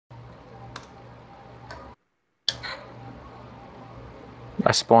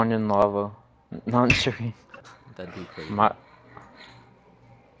I spawned in lava. Not sure. That'd be pretty My, cool.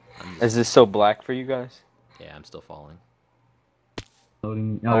 I'm is just, this so black for you guys? yeah, I'm still falling.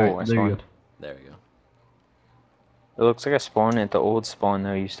 Loading. Oh, Alright, I there you spawned. go. There we go. It looks like I spawned at the old spawn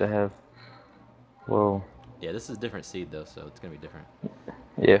that I used to have. Whoa. Yeah, this is a different seed though, so it's gonna be different.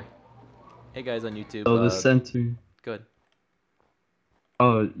 Yeah. Hey guys on YouTube, Oh, the center. good.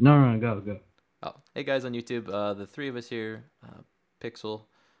 Oh, no, go. Oh, hey guys on YouTube, the three of us here, Pixel,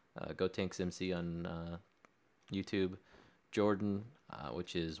 Go Tanks MC on YouTube, Jordan,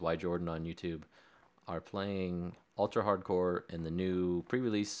 which is Y Jordan on YouTube, are playing Ultra Hardcore in the new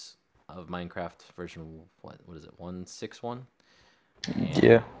pre-release of Minecraft version, what is it, 1.6.1? And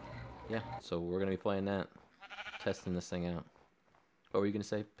Yeah. yeah, so we're gonna be playing that, testing this thing out. What were you gonna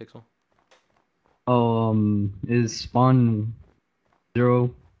say, Pixel? Oh, is spawn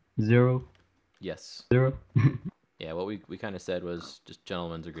 0, 0, Yes. 0? Yeah, what we kind of said was just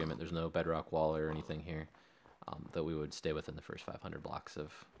gentleman's agreement. There's no bedrock wall or anything here. That we would stay within the first 500 blocks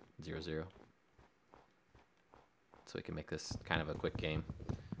of 0, 0. So we can make this kind of a quick game.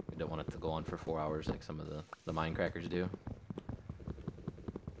 We don't want it to go on for 4 hours like some of the Minecrackers do.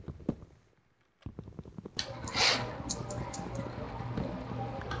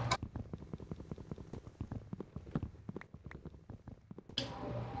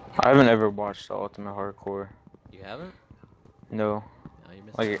 I haven't ever watched the Ultimate Hardcore. You haven't? No. No, you're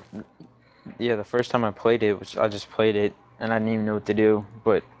missing Like, out. yeah, the first time I played it was I just played it and I didn't even know what to do,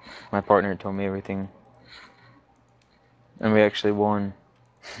 but my partner told me everything. And we actually won.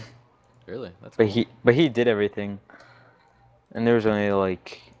 Really? That's But cool. he did everything. And there was only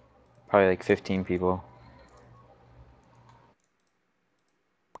like probably like 15 people.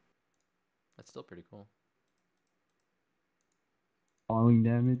 That's still pretty cool. Falling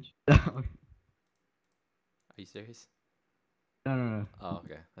damage? Are you serious? No. Oh,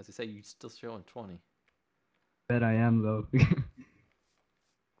 okay. As I say, you still showing 20. Bet I am, though. Let's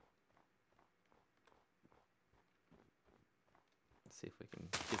see if we can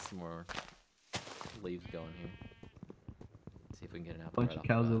get some more leaves going here. See if we can get an apple Bunch right of off the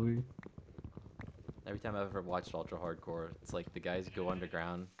cows bat. over here. Every time I've ever watched Ultra Hardcore, it's like the guys go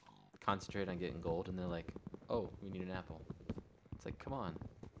underground, concentrate on getting gold, and they're like, oh, we need an apple. It's like, come on.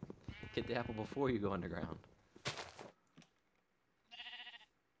 Get the apple before you go underground.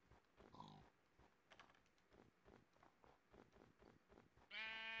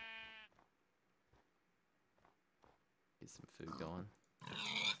 Get some food going.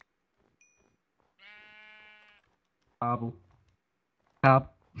 Hobble.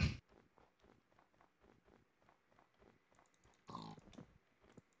 Hop.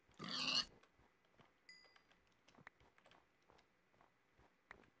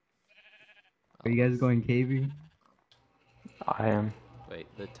 Are you guys going caving? I am. Wait,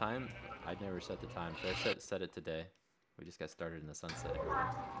 the time? I never set the time. Should I set it today? We just got started in the sunset area.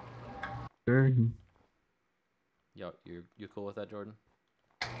 Sure. Yo, you cool with that, Jordan?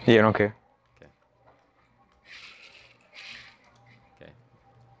 Yeah, I don't care. Okay. Okay.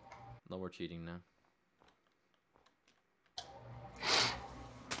 No more cheating now.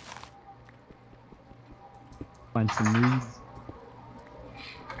 Find some reeds.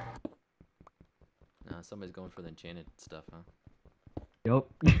 Nah, somebody's going for the enchanted stuff, huh? Yup.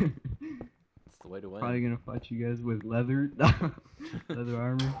 It's the way to win. Probably gonna fight you guys with leather. Leather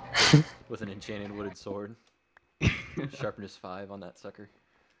armor. With an enchanted wooden sword. Sharpness 5 on that sucker.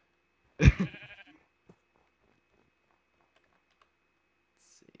 See.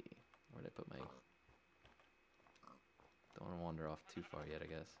 Where did I put my... Don't want to wander off too far yet, I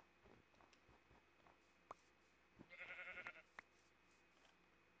guess.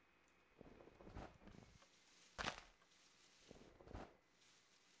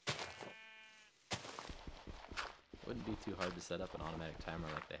 Wouldn't be too hard to set up an automatic timer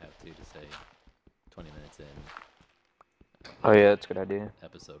like they have to say 20 minutes in. Oh yeah, that's a good idea.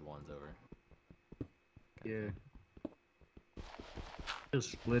 Episode 1's over. Yeah.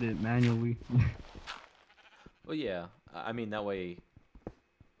 Just split it manually. Well, yeah. I mean, that way...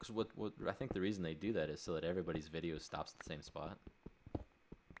 Because what I think the reason they do that is so that everybody's video stops at the same spot.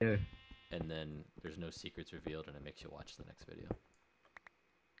 Yeah. And then there's no secrets revealed and it makes you watch the next video.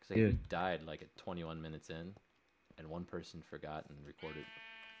 Because if Yeah. you died like at 21 minutes in and one person forgot and recorded,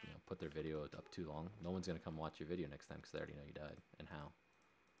 put their video up too long, no one's going to come watch your video next time because they already know you died and how.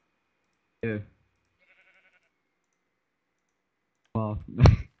 Yeah. Well.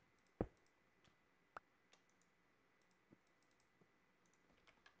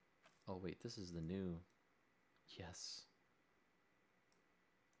 Oh, wait, this is the new... Yes.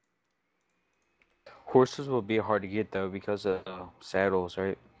 Horses will be hard to get though because of saddles,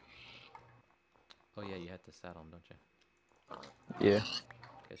 right? Oh yeah, you had to saddle them, don't you? Yeah.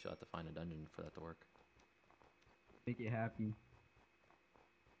 Guess you'll have to find a dungeon for that to work. Make it happy.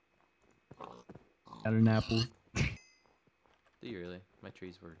 Got an apple. Do you really? My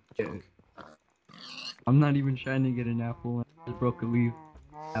trees were Yeah. junk. I'm not even trying to get an apple. I just broke a leaf.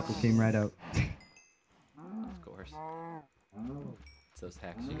 Apple came right out. Of course. It's those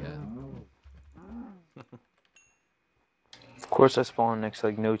hacks you got. Of course, I spawn next to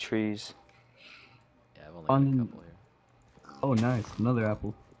like no trees. Yeah, I've only got a On. couple here. Oh, nice. Another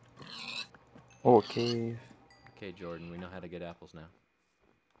apple. Oh, a cave. Okay, Jordan, we know how to get apples now.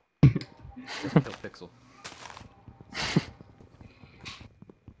 Kill Pixel.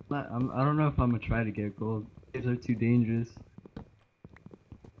 I don't know if I'm gonna try to get gold. Caves are too dangerous.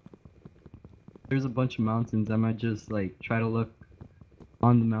 There's a bunch of mountains. I might just like try to look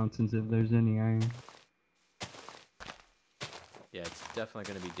on the mountains if there's any iron. Yeah, it's definitely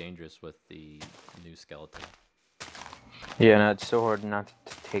going to be dangerous with the new skeleton. Yeah, and it's so hard not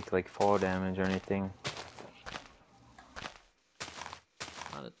to take like fall damage or anything.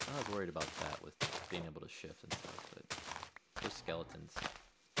 Not as worried about that with being able to shift and stuff, but those skeletons,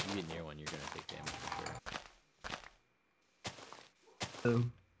 you get near one, you're going to take damage for sure. So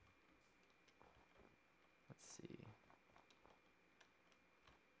Let's see.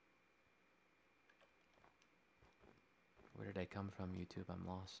 Where did I come from, YouTube? I'm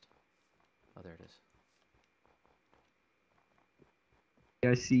lost. Oh, there it is. you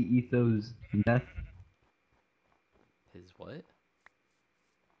guys see Ethos death? His what?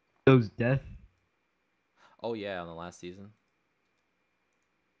 Ethos death? Oh, yeah, on the last season.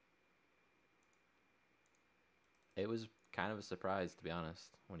 It was kind of a surprise, to be honest,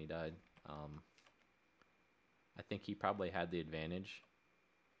 when he died. I think he probably had the advantage,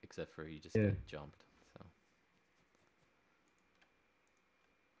 except for he just Yeah. got jumped. So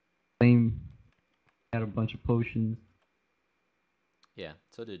Flame had a bunch of potions. yeah,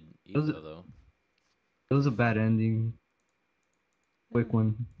 so did Those- Etho though. It was a bad ending. Quick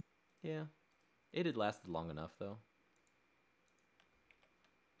one. Yeah, it had lasted long enough though.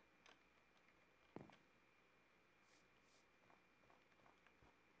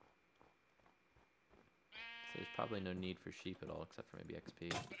 So there's probably no need for sheep at all, except for maybe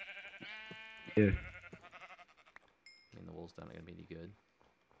XP. Yeah. I mean, the wool's not gonna be any good.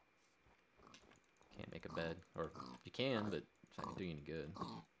 Can't make a bed, or you can, but it's not gonna do you any good.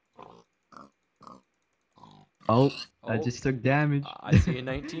 Oh, I Oh, just took damage. I see a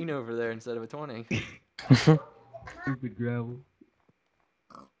 19 over there instead of a 20. Stupid gravel.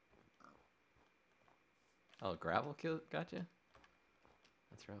 Oh, gravel kill gotcha.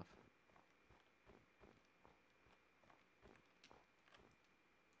 That's rough.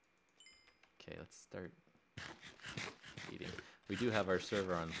 Okay, let's start eating. We do have our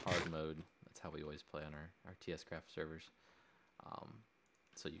server on hard mode. That's how we always play on our TSCraft servers.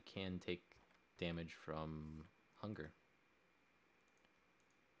 So you can take damage from hunger.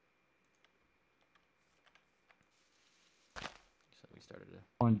 So we started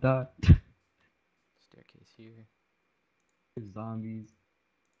a On dot. staircase here. Zombies.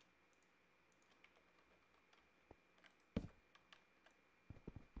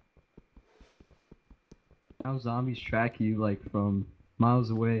 How zombies track you like from miles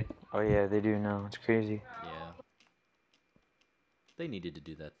away. Oh yeah, they do now. It's crazy. Yeah. They needed to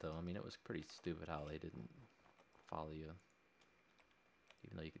do that though. I mean, it was pretty stupid how they didn't follow you,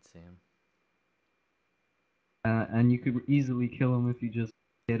 even though you could see them. And you could easily kill them if you just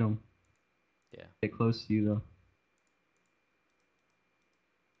hit them. Yeah. Get close to you though.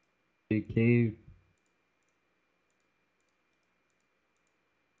 Big cave.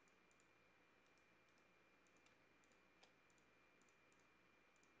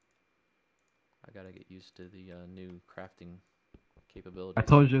 I gotta get used to the new crafting I capabilities.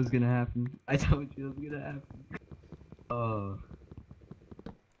 told you it was gonna happen. I told you it was gonna happen. I'm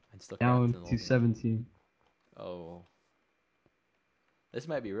still Down crafting the whole to game. 17. Oh. This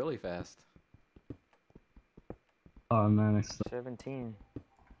might be really fast. Oh man, I suck. 17.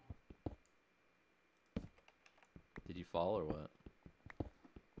 Did you fall or what?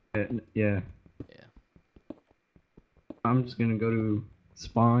 Yeah. Yeah. I'm just gonna go to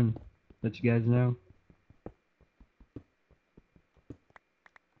spawn. Let you guys know.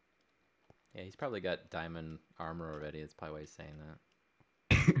 Yeah, he's probably got diamond armor already. That's probably why he's saying that.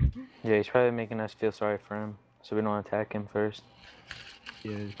 Yeah, he's probably making us feel sorry for him, so we don't attack him first.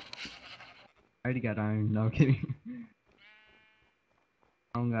 Yeah. I already got iron. No, I'm kidding.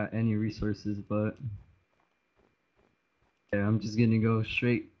 I don't got any resources, but yeah, I'm just gonna go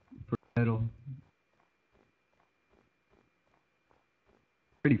straight for metal.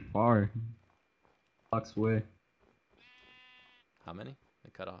 Pretty far. Blocks away. How many? They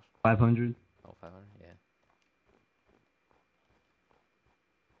cut off. 500. Oh, 500? Yeah.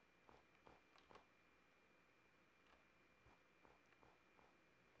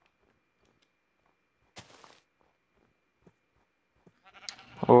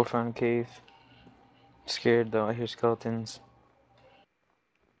 Oh, found a cave. Scared though, I hear skeletons.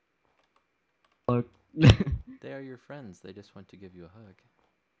 Look. They are your friends. They just want to give you a hug.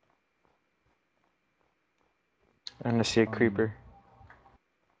 I'm gonna see a creeper.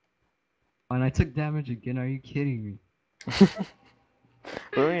 And I took damage again. Are you kidding me? We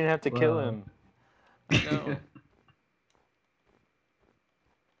don't even have to kill Wow. him. I know.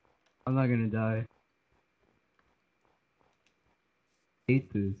 I'm not gonna die.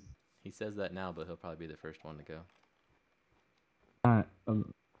 Hate this. He says that now, but he'll probably be the first one to go. Alright,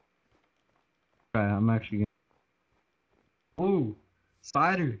 I'm actually gonna. Oh,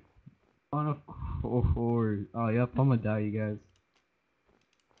 spider! On a course. Oh, yep, I'm gonna die, you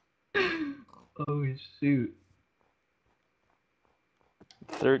guys. Oh shoot!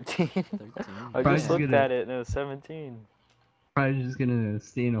 13. 13. I Probably just just looked gonna, at it and it was 17. probably just gonna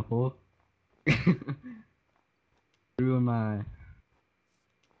stay in a hole. Ruin my.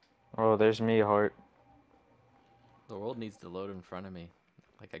 Oh, there's me, heart. The world needs to load in front of me.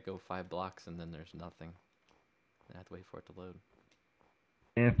 Like I go 5 blocks and then there's nothing. I have to wait for it to load.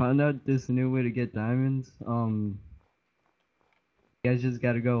 And I found out this new way to get diamonds. You guys just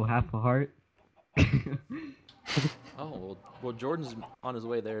gotta go half a heart. Oh, well, Jordan's on his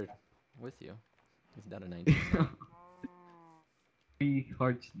way there with you. He's down to 19 now. 3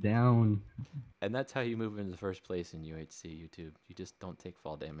 hearts down. And that's how you move into first place in UHC YouTube. You just don't take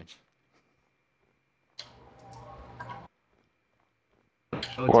fall damage.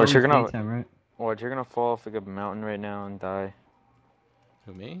 Oh, Well, it's you're always gonna- daytime, right? Watch, you're gonna fall off like a mountain right now and die.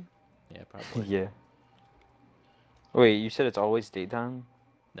 Who, me? Yeah, probably. Yeah. Wait, you said it's always daytime?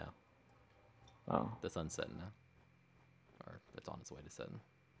 No, Oh. the sun's setting now. Or it's on its way to setting.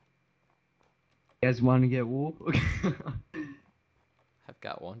 You guys want to get wool? I've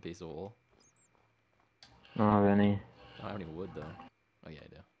got one piece of wool. I don't have any. I don't have any wood, though. Oh, yeah, I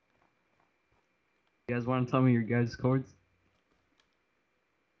do. You guys want to tell me your guys' codes?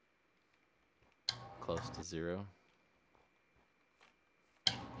 Close to 0.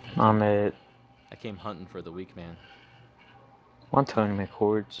 I'm at. I came hunting for the weak man. I'm telling you my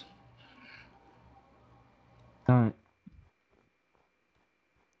chords. Alright.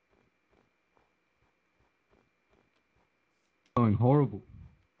 Going horrible.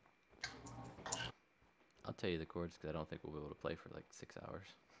 I'll tell you the chords because I don't think we'll be able to play for like 6 hours.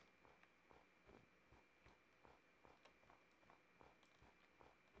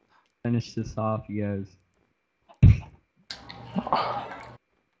 Finish this off, you guys. I'm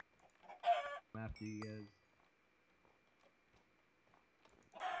after you guys.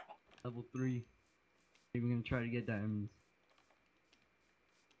 Level 3. Maybe we're gonna try to get diamonds.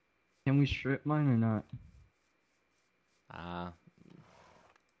 Can we strip mine or not? I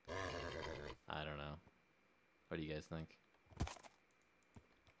don't know. What do you guys think? I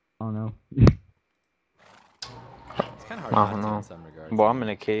don't know. It's kind of hard I not don't to know. in some regards. Well, I'm in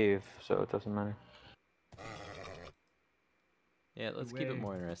a cave, so it doesn't matter. Yeah, let's keep it Way.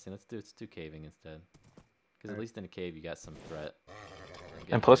 more interesting. Let's do caving instead. Because at Alright. least in a cave you got some threat.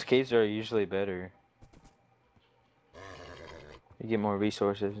 And plus, caves are usually better. You get more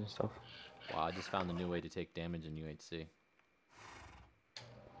resources and stuff. Wow, I just found a new way to take damage in UHC.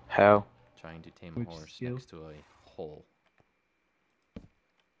 How? Trying to tame Which a horse skill? next to a hole.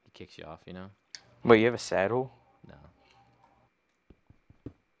 He kicks you off, you know? Wait, you have a saddle? No.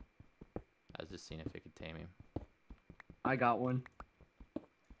 I was just seeing if I could tame him. I got one.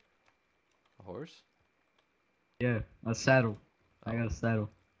 A horse? Yeah, a saddle. I Oh. got a saddle.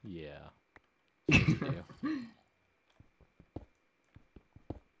 Yeah. Sure you do.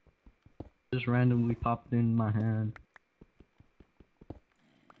 Just randomly popped in my hand.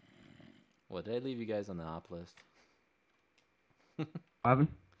 What, did I leave you guys on the op list? Ivan?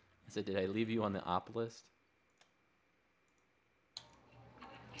 I said, did I leave you on the op list?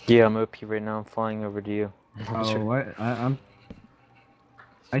 Yeah, I'm up here right now. I'm flying over to you. Oh,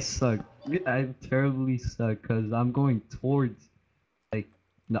 I suck. I terribly suck because I'm going towards like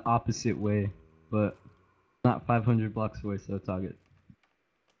the opposite way, but not 500 blocks away, so it's all good.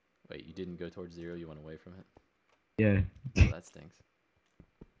 Wait, you didn't go towards 0, you went away from it? Yeah, Oh, that stinks.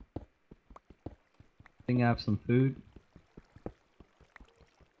 I think I have some food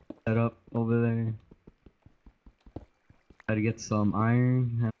set up over there. Gotta get some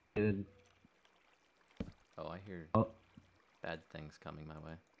iron. Oh, I hear Oh, bad bad things coming my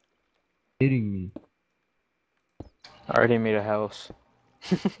way. Hitting me. I already made a house.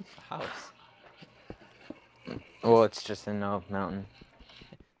 A house. Well, it's just in a mountain.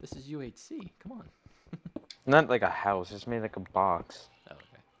 This is UHC. Come on. Not like a house, it's made like a box. Oh,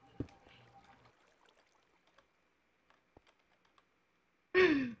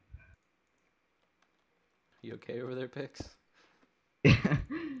 okay. You okay over there, Pix?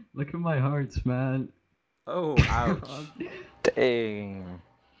 Look at my hearts, man. Oh, ouch. Dang.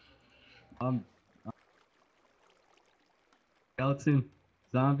 I'm skeleton,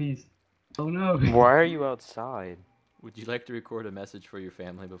 zombies. Oh no. Why are you outside? Would you like to record a message for your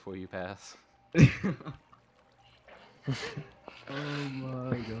family before you pass? Oh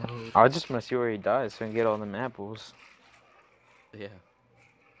my god. I just want to see where he dies so I can get all them apples. Yeah.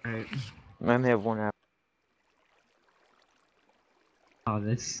 Alright. I may have one apple. Oh,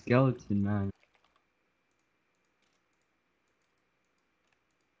 this skeleton, man.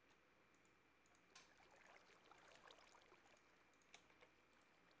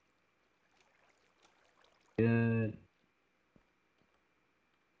 Good.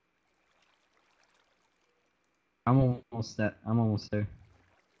 I'm almost there.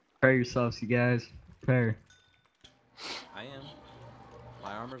 Prepare yourselves, you guys. Prepare. I am.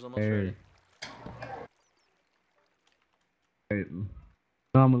 My armor's almost Prepare. ready. Alright.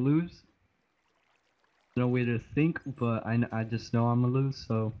 Know I'm gonna lose. No way to think, but I just know I'm gonna lose,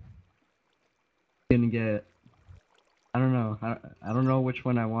 so gonna get. I don't know. I don't know which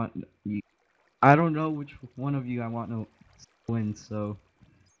one I want. I don't know which one of you I want to win, so.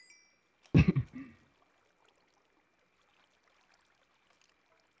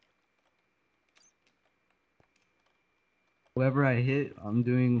 Whoever I hit, I'm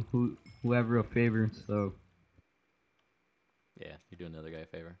doing whoever a favor, so. Yeah, you're doing the other guy a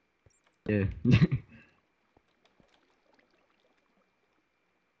favor. Yeah.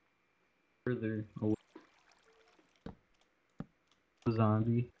 Further away.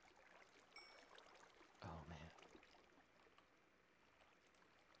 Zombie. Oh, man.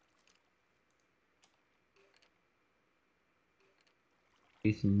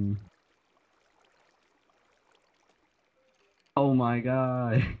 Chasing me. Oh my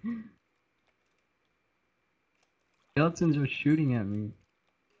god. Skeletons are shooting at me.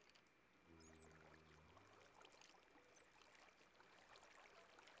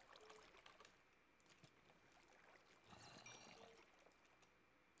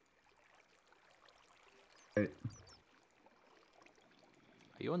 Right.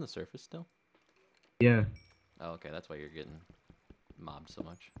 Are you on the surface still? Yeah. Oh, okay. That's why you're getting mobbed so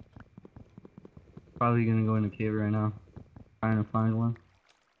much. Probably gonna go in the cave right now. Trying to find one.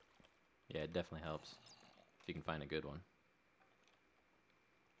 Yeah, it definitely helps. If you can find a good one.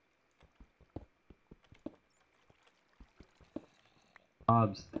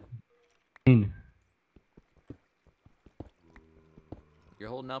 Mobs. In. You're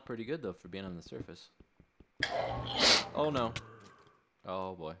holding out pretty good, though, for being on the surface. Oh, no.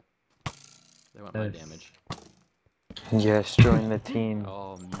 Oh, boy. They want my Yes. damage. Yes, join the team.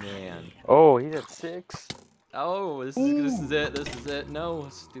 Oh, man. Oh, he's at 6. Oh, this is it. This is it. No,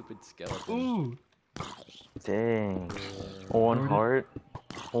 stupid skeleton. Ooh. Dang. One Jordan? heart.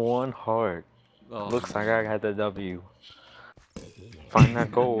 One heart. Oh, Looks like man. I had the W. Find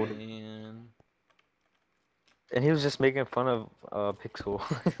that gold. Man. And he was just making fun of Pixel.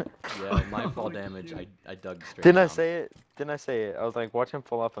 Yeah, my fall Oh, damage, shoot. I dug straight Didn't I down. say it? Didn't I say it? I was like, watch him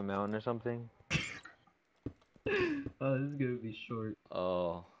fall off a mountain or something. Oh, this is gonna be short.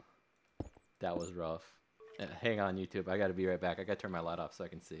 Oh, that was rough. Hang on, YouTube. I gotta be right back. I gotta turn my light off so I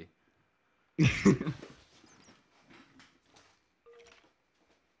can see.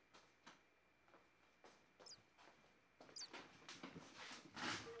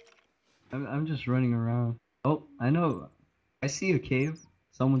 I'm just running around. Oh, I know. I see a cave.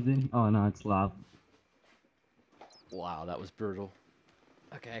 Someone's in. Oh no, it's lava. Wow, that was brutal.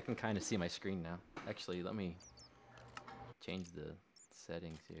 Okay, I can kind of see my screen now. Actually, let me change the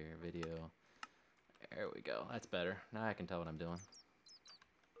settings here. Video. There we go. That's better. Now I can tell what I'm doing.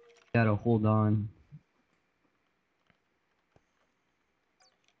 Gotta hold on.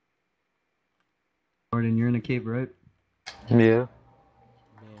 Jordan, you're in a cave, right? Yeah.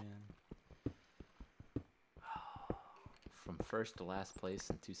 Man. From first to last place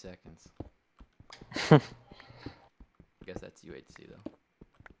in 2 seconds. I guess that's UHC though.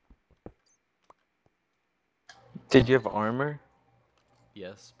 Did you have armor?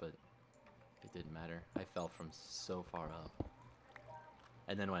 Yes, but it didn't matter. I fell from so far up.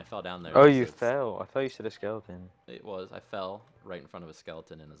 And then when I fell down there, Oh, it you said- fell. I thought you said a skeleton. It was. I fell right in front of a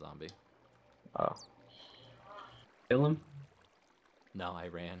skeleton and a zombie. Oh. Kill him. No, I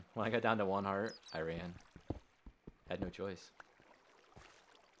ran. When I got down to 1 heart, I ran. Had no choice,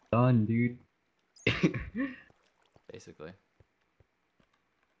 Done, dude. basically.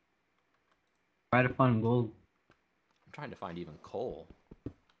 Try to find gold. I'm trying to find even coal.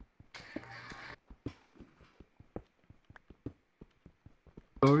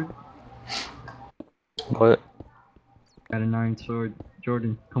 Sword. What? Got an iron sword.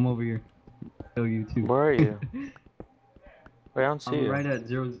 Jordan, come over here. Kill you too. Where are you? Wait, I don't see I'm you. right at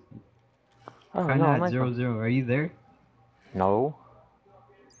zero. Oh Kinda no, I'm at like 0-0. Are you there? no.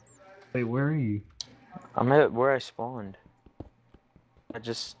 Wait, where are you? I'm at where I spawned. I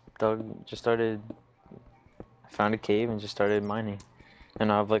just started. I found a cave and just started mining,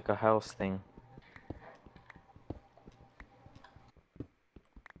 and I have like a house thing.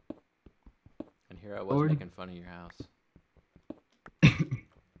 And here I was Sword. making fun of your house.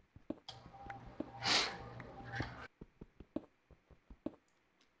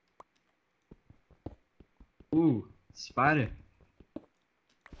 Ooh, spider.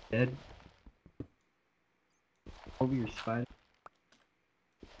 Dead. Over your spider.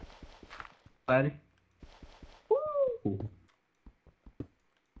 Spider. Ooh.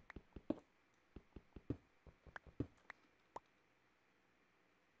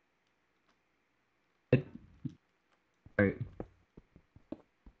 Dead. Alright.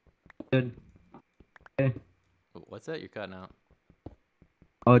 Good. Okay. What's that? You're cutting out.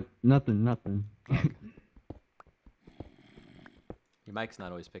 Oh, nothing. Your mic's not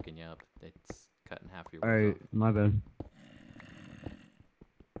always picking you up. It's cutting half your words Alright, off. my bad.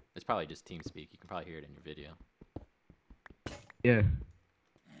 It's probably just TeamSpeak. You can probably hear it in your video. Yeah.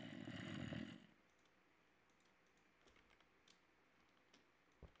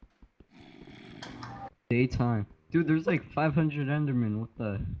 Daytime. Dude, there's like 500 Endermen. What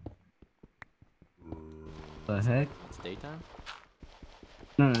the heck? It's daytime?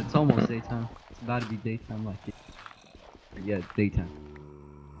 No, it's almost daytime. It's about to be daytime, like it. Yeah, it's daytime.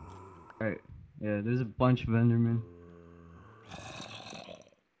 Alright. Yeah, there's a bunch of Endermen.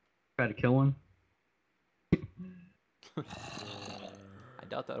 Try to kill one. I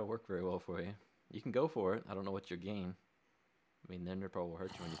doubt that'll work very well for you. You can go for it. I don't know what your gain. I mean, the ender pearl will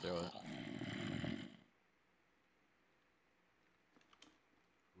hurt you when you throw it.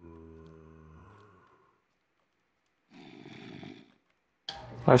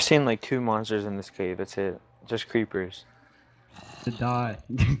 I've seen like 2 monsters in this cave. That's it. Just creepers. To die.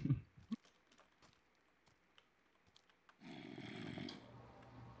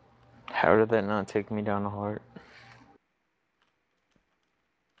 How did that not take me down a heart?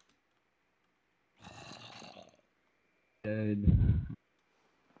 Dead.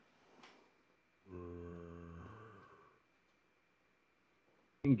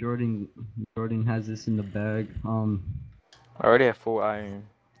 I think Jordan has this in the bag. I already have 4 iron.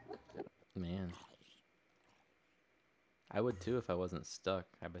 Man. I would too if I wasn't stuck.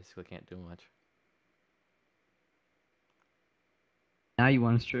 I basically can't do much. Now you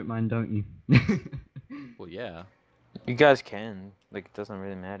want to strip mine, don't you? Well, yeah. You guys can. Like, it doesn't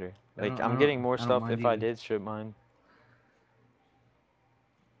really matter. I Like, don't- I'm I getting don't- more I don't stuff mind if I either. did strip mine.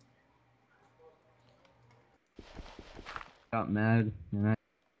 Got mad and I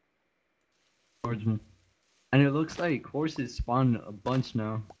towards me. And it looks like horses spawn a bunch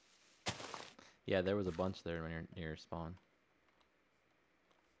now. Yeah, there was a bunch there when you're near spawn.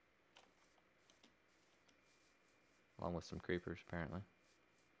 Along with some creepers, apparently.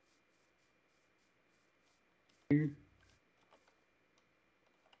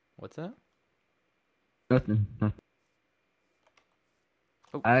 What's that? Nothing.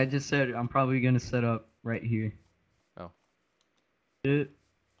 Oh. I just said I'm probably gonna set up right here. Oh. It.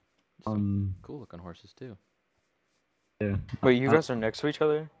 Some cool looking horses too. Yeah. Wait, you guys are next to each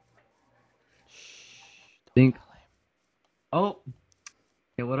other? Shh. Think. Oh.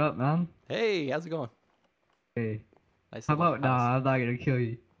 Hey, what up, man? Hey, how's it going? Hey. Nice. How little about nah? I'm not gonna kill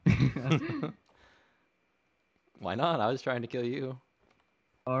you. house. Why not? I was trying to kill you.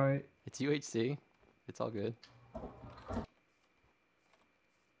 All right. It's UHC. It's all good.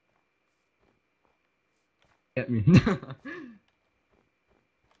 Get me.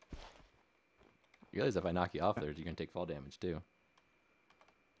 You realize if I knock you off there, you're gonna take fall damage too.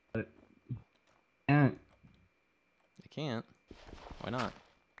 And I can't. Why not?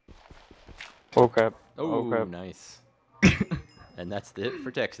 Oh crap. Oh, Oh crap. nice. And that's it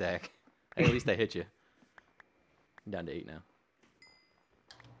for tech stack. At least I hit you. I'm down to 8 now.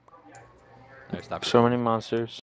 Alright, stop. So many monsters.